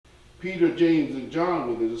Peter, James, and John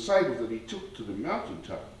were the disciples that he took to the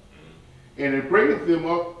mountaintop. And it bringeth them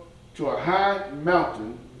up to a high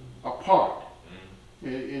mountain apart.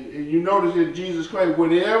 And you notice in Jesus Christ,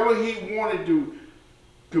 whenever he wanted to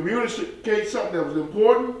communicate something that was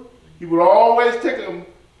important, he would always take them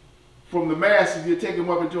from the masses. He'd take them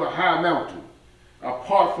up into a high mountain,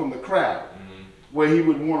 apart from the crowd, where he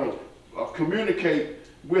would want to communicate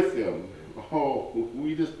with them. Oh,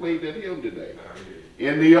 we just played that hymn today.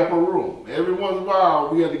 In the upper room. Every once in a while,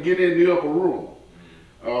 we had to get in the upper room.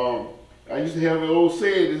 I used to have an old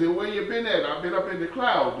saying, they said, where you been at? I've been up in the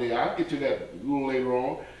cloud there. I'll get to that a little later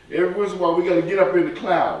on. Every once in a while, we got to get up in the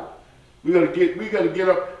cloud. We got to get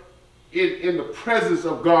up in the presence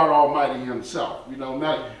of God Almighty himself. You know,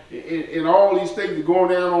 not in all these things that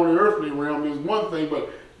going down on the earthly realm is one thing, but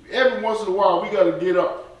every once in a while, we got to get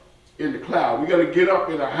up in the cloud. We got to get up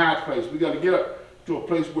in a high place. We got to get up to a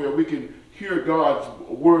place where we can hear God's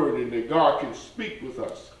word and that God can speak with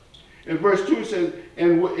us. In verse 2 it says,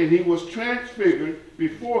 and he was transfigured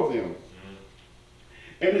before them.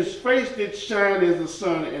 And his face did shine as the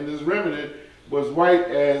sun, and his remnant was white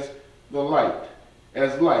as the light,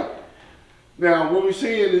 Now, what we're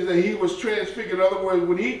seeing is that he was transfigured. In other words,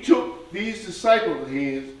 when he took these disciples of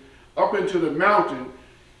his up into the mountain,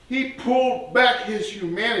 he pulled back his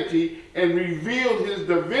humanity and revealed his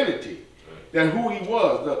divinity. That who he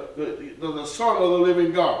was, the Son of the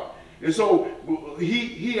living God. And so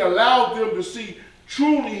he allowed them to see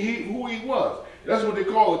truly who he was. That's what they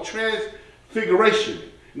call a transfiguration.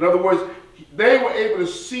 In other words, they were able to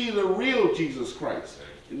see the real Jesus Christ.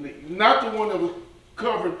 Not the one that was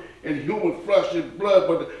covered in human flesh and blood,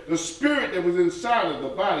 but the spirit that was inside of the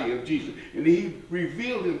body of Jesus. And he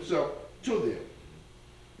revealed himself to them.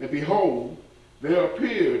 And behold, there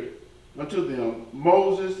appeared unto them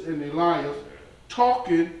Moses and Elias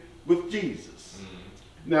talking with Jesus.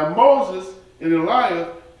 Now Moses and Elias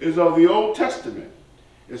is of the Old Testament.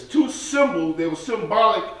 It's two symbols. They were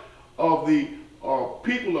symbolic of the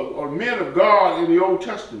people or men of God in the Old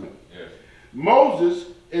Testament. Yes. Moses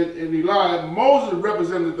and Elias, Moses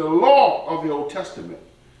represented the law of the Old Testament.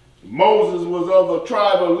 Moses was of the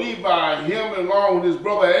tribe of Levi. Him along with his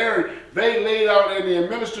brother Aaron, they laid out and they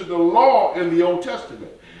administered the law in the Old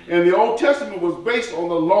Testament. And the Old Testament was based on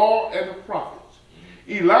the law and the prophets.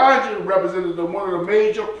 Elijah represented one of the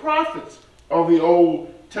major prophets of the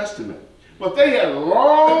Old Testament. But they had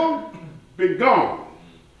long been gone.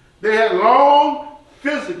 They had long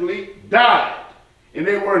physically died. And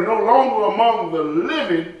they were no longer among the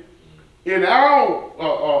living in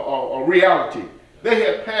our reality. They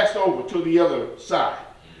had passed over to the other side.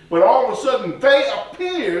 But all of a sudden, they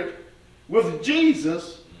appeared with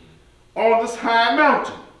Jesus on this high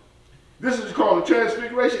mountain. This is called the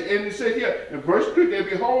transfiguration. And it says here in verse 3, and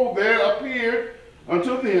behold, there appeared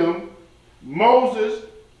unto them Moses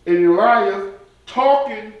and Elias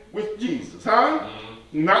talking with Jesus. Huh?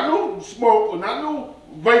 Not no smoke or not no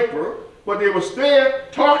vapor, but they were there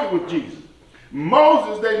talking with Jesus.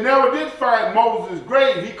 Moses, they never did find Moses'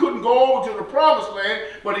 grave. He couldn't go over to the promised land,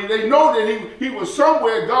 but they know that he was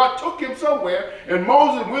somewhere. God took him somewhere, and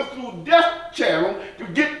Moses went through death channel to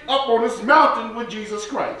get up on this mountain with Jesus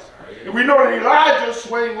Christ. And we know that Elijah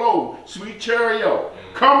swang low, sweet chariot,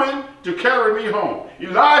 coming to carry me home.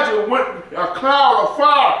 Elijah went, a cloud of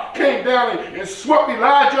fire came down and swept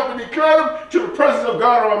Elijah up and he carried him to the presence of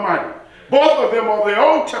God Almighty. Both of them are the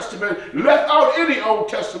Old Testament, left out in the Old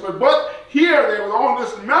Testament, but here they were on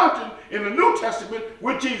this mountain in the New Testament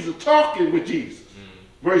with Jesus, talking with Jesus.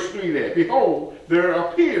 Verse 3 there, behold, there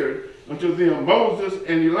appeared unto them Moses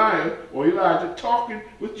and Elijah talking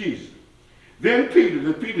with Jesus. Then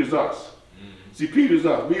Peter's us. See, Peter's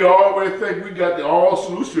us. We always think we got the all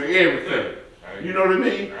solution to everything. You know what I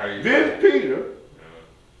mean? Then Peter,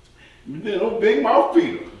 big mouth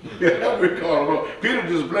Peter. We call him. Peter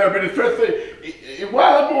just blabbed his first thing. And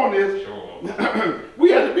while I'm on this,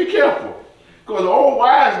 we have to be careful. Because the old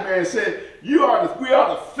wise man said, we ought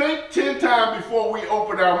to think 10 times before we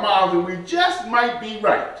open our mouths, and we just might be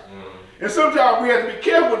right. And sometimes we have to be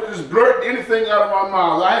careful to just blurt anything out of our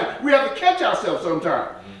mouths. We have to catch ourselves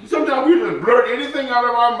sometimes. Sometimes we just blurt anything out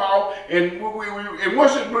of our mouth, and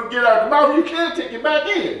once you get out of the mouth, you can't take it back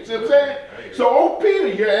in. See what I'm saying? So old Peter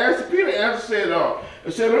here answered. Peter answered,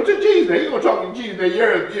 said unto Jesus. Now he's going to talk to Jesus. Now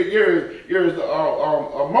here's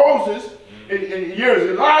Moses, and here's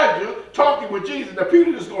Elijah talking with Jesus. Now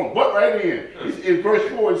Peter just going to butt right in. In verse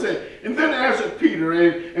 4 it said, and then answered Peter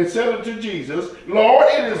and said unto Jesus, Lord,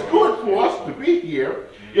 it is good for us to be here.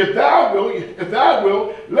 If thou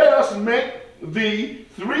wilt, let us make thee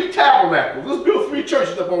 3 tabernacles. Let's build 3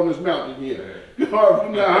 churches up on this mountain here.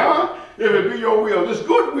 if it be your will. It's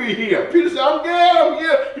good we're here. Peter said, I'm glad I'm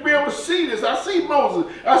here to be able to see this. I see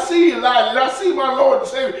Moses. I see Elijah. I see my Lord and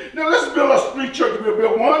Savior. Now let's build us 3 churches. We'll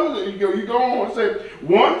build one. You go on and say,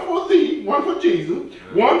 one for thee, one for Jesus,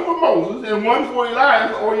 one for Moses, and one for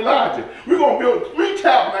Elias or Elijah. We're going to build 3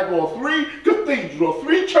 tabernacles or 3 cathedrals or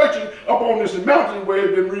 3 churches up on this mountain where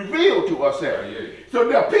it's been revealed to us at. So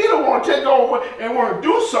now Peter want to take over and want to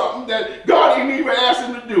do something that God didn't even ask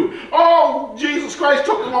him to do. Oh, Jesus Christ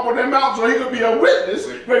took him up on that mountain so he could be a witness.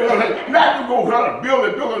 Not to go try to build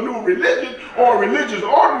a new religion or a religious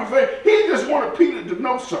order. He just wanted Peter to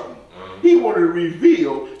know something. He wanted to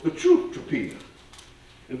reveal the truth to Peter.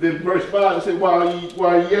 And then verse 5 it said, while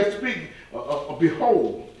he yet speak,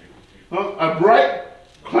 behold, a bright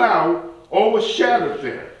cloud overshadowed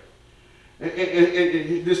them.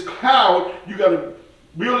 And this cloud, you got to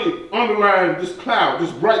really underline this cloud,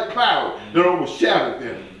 this bright cloud that overshadowed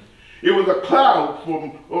them. It was a cloud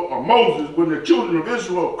from Moses when the children of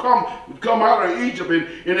Israel come out of Egypt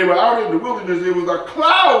and they were out in the wilderness. It was a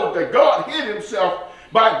cloud that God hid himself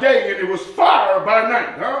by day, and it was fire by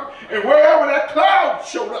night. And wherever that cloud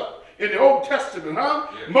showed up, in the Old Testament,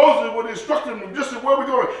 Moses would instruct them, this is where we're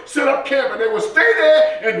going to set up camp, and they would stay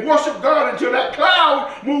there and worship God until that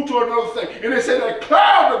cloud moved to another thing. And they said that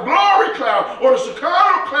cloud, the glory cloud, or the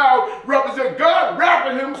Shekinah cloud, represents God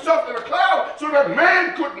wrapping himself in a cloud so that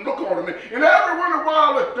man couldn't look on him. And every once in a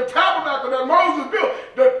while, the tabernacle that Moses built,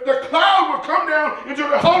 the cloud would come down into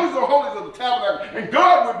the holies of holies of the tabernacle, and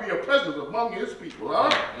God would be a presence among his people.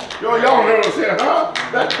 Y'all know what I'm saying,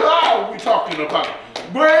 That cloud we're talking about.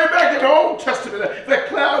 Way back in the Old Testament, that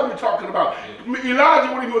cloud we're talking about.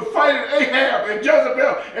 Elijah, when he was fighting Ahab and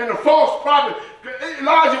Jezebel and the false prophet,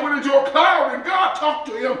 Elijah went into a cloud and God talked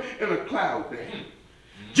to him in a cloud there.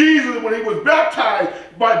 Jesus, when he was baptized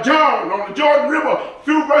by John on the Jordan River, a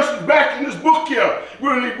few verses back in this book here,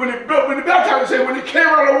 when he baptized, he said when he came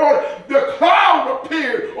out of the water, the cloud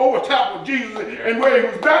appeared over top of Jesus and where he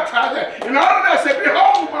was baptized at. And out of that said,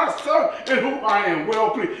 behold my son in whom I am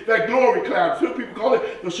well pleased. That glory cloud, some people call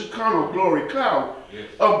it the Shekinah glory cloud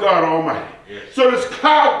of God Almighty. So this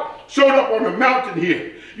cloud showed up on the mountain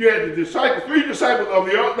here. You had the disciples, 3 disciples of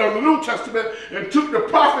the New Testament, and took the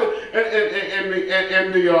prophet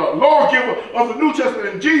and the lawgiver of the New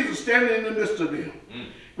Testament, and Jesus standing in the midst of them.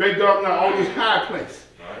 Great God, now on this high place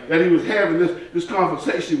that he was having this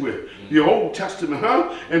conversation with. The Old Testament,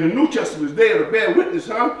 and the New Testament is there to bear witness,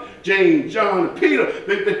 James, John, and Peter,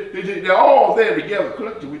 they're all there together,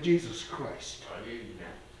 collected with Jesus Christ.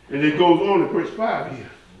 And it goes on in verse 5 here.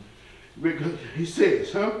 Because he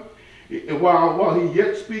says, and while he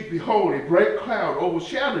yet speak, behold, a bright cloud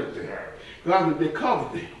overshadowed them. God, they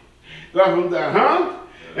covered them. God from there,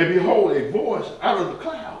 and behold, a voice out of the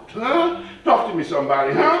cloud. Talk to me,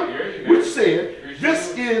 somebody, which said,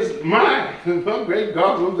 this is my, great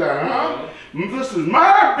God from there, this is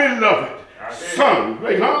my beloved son,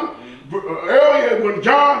 great, Earlier when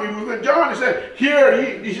John, he was in John, he said,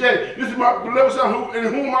 here, he said, this is my beloved son in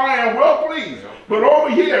whom I am well pleased. But over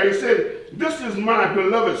here, he said, this is my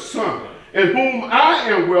beloved son, in whom I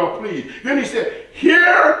am well pleased. Then he said,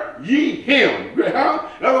 hear ye him. In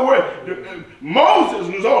other words, Moses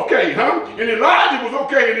was okay, and Elijah was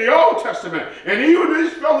okay in the Old Testament. And even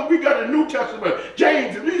these fellows, we got the New Testament,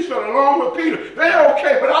 James and these fellows along with Peter, they're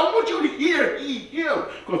okay. But I want you to hear ye him,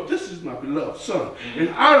 because this is my beloved son. And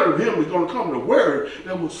out of him is going to come the word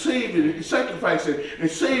that will save and sacrifice it and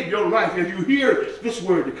save your life. If you hear this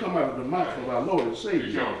word to come out of the mouth of our Lord and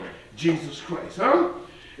Savior, Jesus Christ,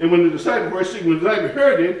 And when the disciples, when the disciples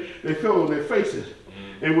heard him, they fell on their faces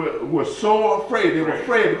and were so afraid. They were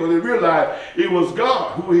afraid because they realized it was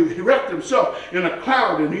God who he wrapped himself in a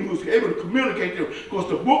cloud, and he was able to communicate to them. Because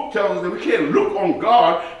the book tells us that we can't look on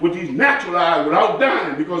God with these natural eyes without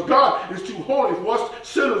dying, because God is too holy for us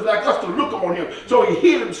sinners like us to look on him. So he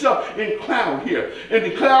hid himself in cloud here. And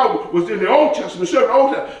the cloud was in the Old Testament,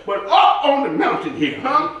 but up on the mountain here,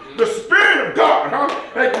 the Spirit of God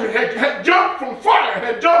had jumped from fire,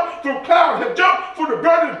 had jumped from cloud, had jumped from the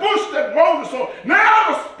burning bush that Moses saw. Now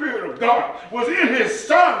the Spirit of God was in his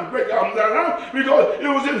son, because it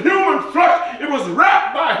was in human flesh. It was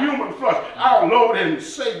wrapped by human flesh. Our Lord and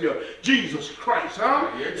Savior, Jesus Christ.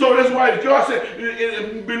 So that's why God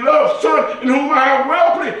said, beloved son, in whom I am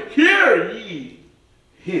well pleased, hear ye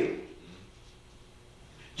him.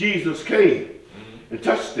 Jesus came and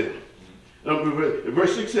touched them.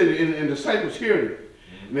 Verse 6 said, and the disciples heard him,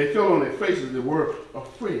 and they fell on their faces. They were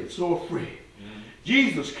afraid, so afraid.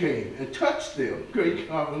 Jesus came and touched them. Great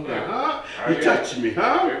God, huh? He touched me,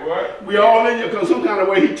 huh? We all in here because some kind of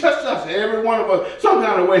way he touched us. Every one of us, some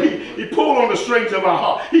kind of way he pulled on the strings of our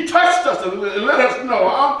heart. He touched us and let us know,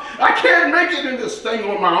 I can't make it in this thing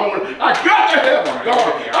on my own. I got to have a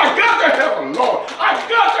God. I got to have a Lord. I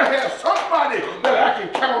got to have somebody that I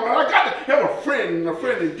can count on. I got to have a friend, and a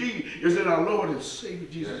friend indeed is in our Lord and Savior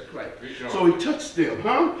Jesus Christ. So he touched them,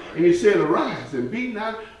 and he said, arise and be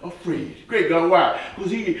not afraid. Great God, why?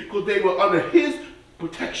 Because they were under his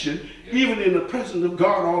protection, even in the presence of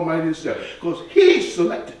God Almighty himself. Because he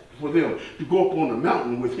selected for them to go up on the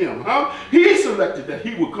mountain with him. He selected that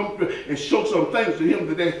he would come and show some things to him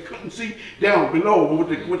that they couldn't see down below with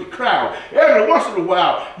the crowd. Every once in a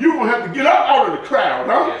while, you're going to have to get up out of the crowd.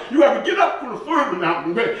 You have to get up from the foot of the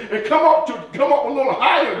mountain and come up a little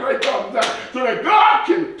higher, great God, so that God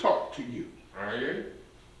can talk to you.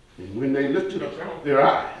 And when they lifted up their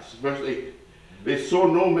eyes, verse 8, they saw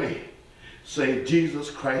no man save Jesus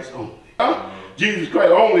Christ only. Jesus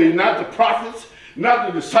Christ only, not the prophets, not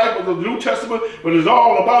the disciples of the New Testament, but it's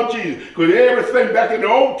all about Jesus. Because everything back in the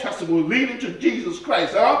Old Testament was leading to Jesus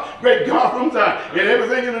Christ. Great God from Zion. And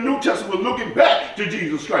everything in the New Testament was looking back to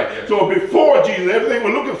Jesus Christ. So before Jesus, everything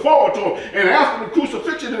was looking forward to him. And after the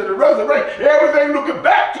crucifixion and the resurrection, everything looking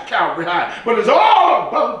back to Calvary High. But it's all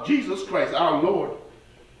about Jesus Christ, our Lord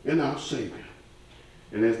and our Savior.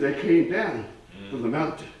 And as they came down from the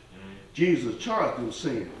mountain, Jesus charged them,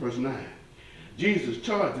 saying, verse 9, Jesus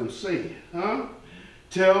charged them, saying,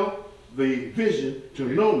 tell the vision to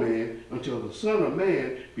no man until the Son of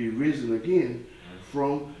Man be risen again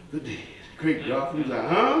from the dead. Great God from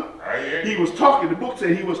Zion, He was talking, the book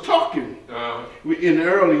said he was talking in the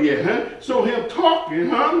early year, So him talking,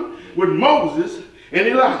 with Moses and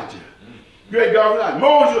Elijah. Great God from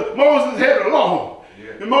Zion. Moses had the law.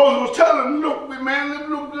 And Moses was telling them, look, man,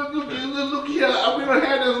 look here. We done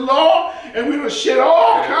had this law, and we done shed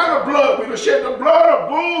all kind of blood. We done shed the blood of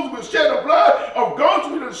bulls, we done shed the blood of goats,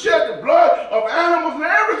 we done shed the blood of animals and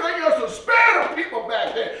everything else to spare the people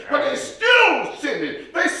back there. But they still sinning.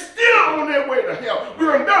 They still on their way to hell. We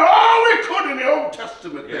done done all we could in the Old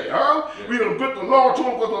Testament there, We done put the law to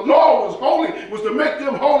them because the law was holy, was to make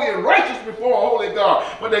them holy and righteous before a holy God.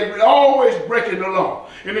 But they were always breaking the law.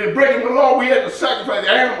 And in breaking the law, we had to sacrifice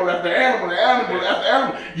animal after animal after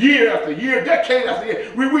animal, year after year, decade after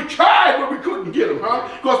year. We tried, but we couldn't get them,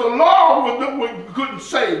 because the law we couldn't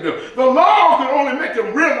save them. The law could only make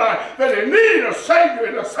them realize that they needed a Savior,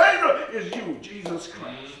 and the Savior is you, Jesus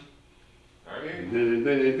Christ. And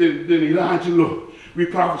then Elijah, look, we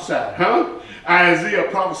prophesied, Isaiah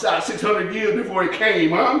prophesied 600 years before he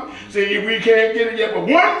came, See, we can't get it yet, but one's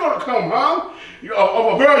going to come,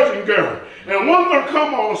 of a virgin girl. And one's going to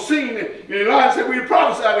come on scene, and Elijah said, we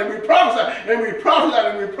prophesied, and we prophesied, and we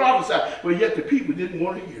prophesied, and we prophesied. But yet the people didn't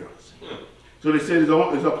want to hear us. So they said,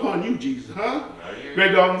 it's upon you, Jesus,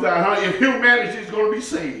 Great God, if humanity is going to be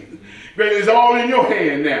saved, it's all in your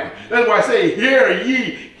hand now. That's why I say, hear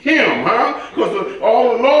ye him, because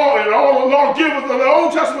all the law givers of the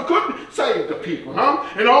Old Testament couldn't save the people,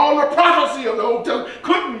 and all the prophecy of the Old Testament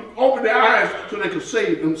couldn't open their eyes so they could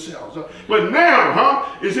save themselves. But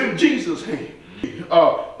now, it's in Jesus' hand.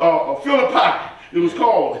 Philippi, it was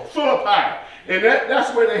called Philippi, and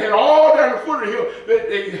that's where they had all down the foot of the hill.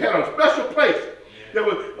 They had a special place that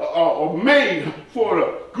was made for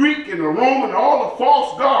the Greek and the Roman and all the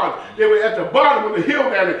false gods. They were at the bottom of the hill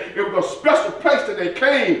down there. It was a special place that they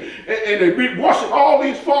came and they worshiped all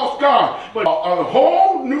these false gods. But a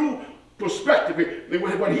whole new perspective,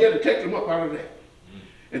 but he had to take them up out of that.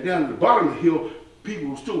 And down at the bottom of the hill,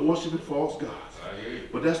 people were still worshiping false gods.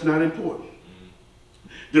 But that's not important.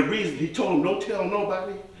 The reason he told them, don't tell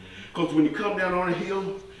nobody, because when you come down on the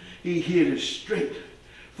hill, he headed straight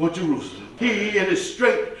for Jerusalem. He headed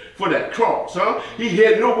straight for that cross. He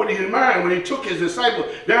had nobody in mind when he took his disciples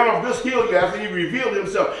down off this hill after he revealed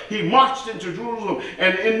himself. He marched into Jerusalem,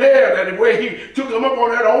 and in there, that where he took them up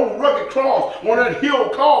on that old rugged cross, on that hill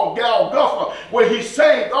called Golgotha, where he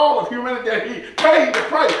saved all of humanity, and he paid the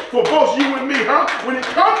price for both you and me. When he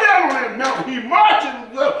come down on that mountain, he marched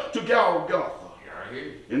himself to Golgotha.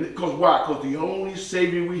 And because why? Because the only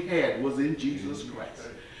Savior we had was in Jesus Christ.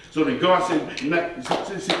 So then God said,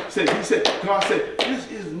 God said,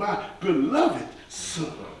 this is my beloved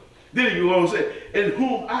Son. Then he goes on and said, in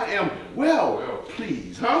whom I am well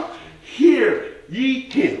pleased. Hear ye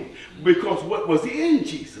him. Because what was in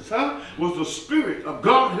Jesus, was the Spirit of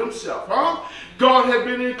God himself. God had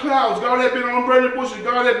been in clouds. God had been on burning bushes.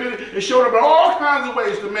 God had been and showed up in all kinds of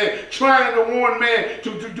ways to man, trying to warn man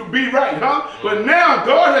to be right. But now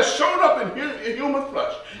God has shown up in human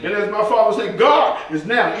flesh. And as my father said, God is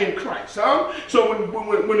now in Christ. Huh? So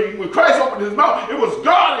when Christ opened his mouth, it was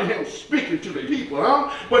God in him speaking to the people.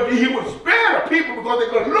 Huh? But he would spare the people because they're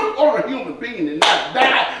going to look on a human being and not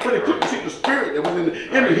die, but they couldn't see the spirit that was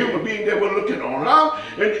in the human being they were looking on. Huh?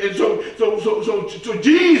 And so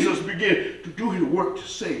Jesus began to do his work to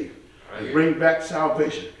save and bring back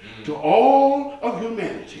salvation to all of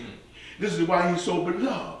humanity. This is why he's so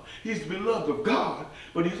beloved. He's beloved of God,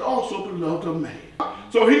 but he's also beloved of man.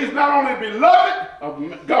 So he's not only beloved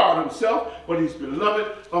of God himself, but he's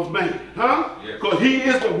beloved of man. Huh? Because he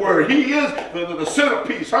is the word. He is the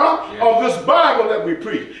centerpiece, huh? Of this Bible that we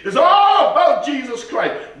preach. It's all about Jesus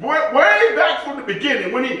Christ. Way back from the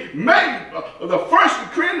beginning, when he made he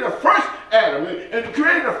created the first Adam and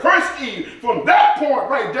created the first Eve. From that point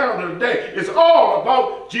right down to today, it's all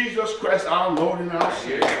about Jesus Christ, our Lord and our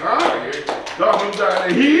Savior. Huh?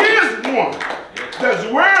 He is one that's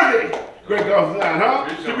worthy, great God,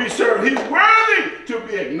 to be served. He's worthy to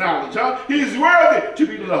be acknowledged. He's worthy to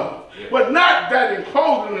be loved. But not that in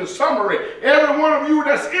closing and summary, every one of you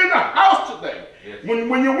that's in the house today,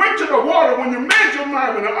 when you went to the water, when you made your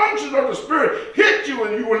mind, when the unction of the Spirit hit you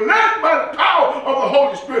and you were led by the power of the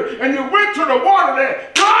Holy Spirit, and you went to the water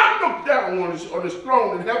there, God looked down on his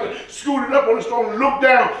throne in heaven, scooted up on his throne and looked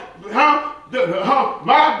down,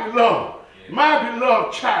 my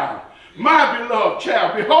beloved child. My beloved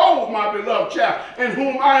child, behold my beloved child, in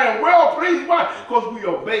whom I am well pleased. Why? Because we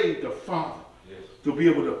obeyed the Father to be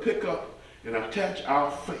able to pick up and attach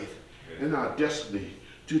our faith and our destiny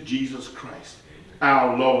to Jesus Christ,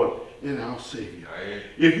 our Lord and our Savior.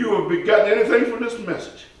 If you have gotten anything from this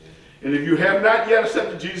message, and if you have not yet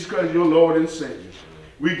accepted Jesus Christ, your Lord and Savior,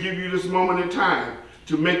 we give you this moment in time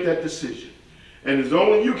to make that decision. And it's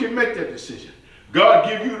only you can make that decision. God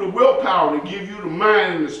give you the willpower to give you the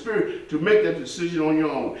mind and the spirit to make that decision on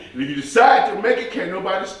your own. And if you decide to make it, can't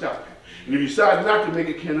nobody stop you. And if you decide not to make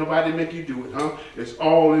it, can't nobody make you do it, huh? It's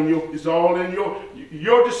all in your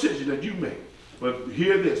decision that you make. But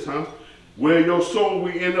hear this, huh? Where your soul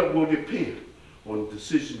will end up will depend on the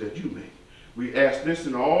decision that you make. We ask this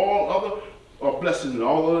and all other blessings and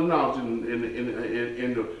all other knowledge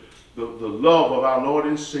in the love of our Lord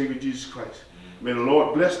and Savior Jesus Christ. May the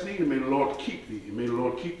Lord bless thee, and may the Lord keep thee, and may the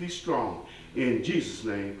Lord keep thee strong. In Jesus'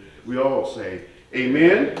 name, we all say,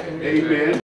 amen. Amen.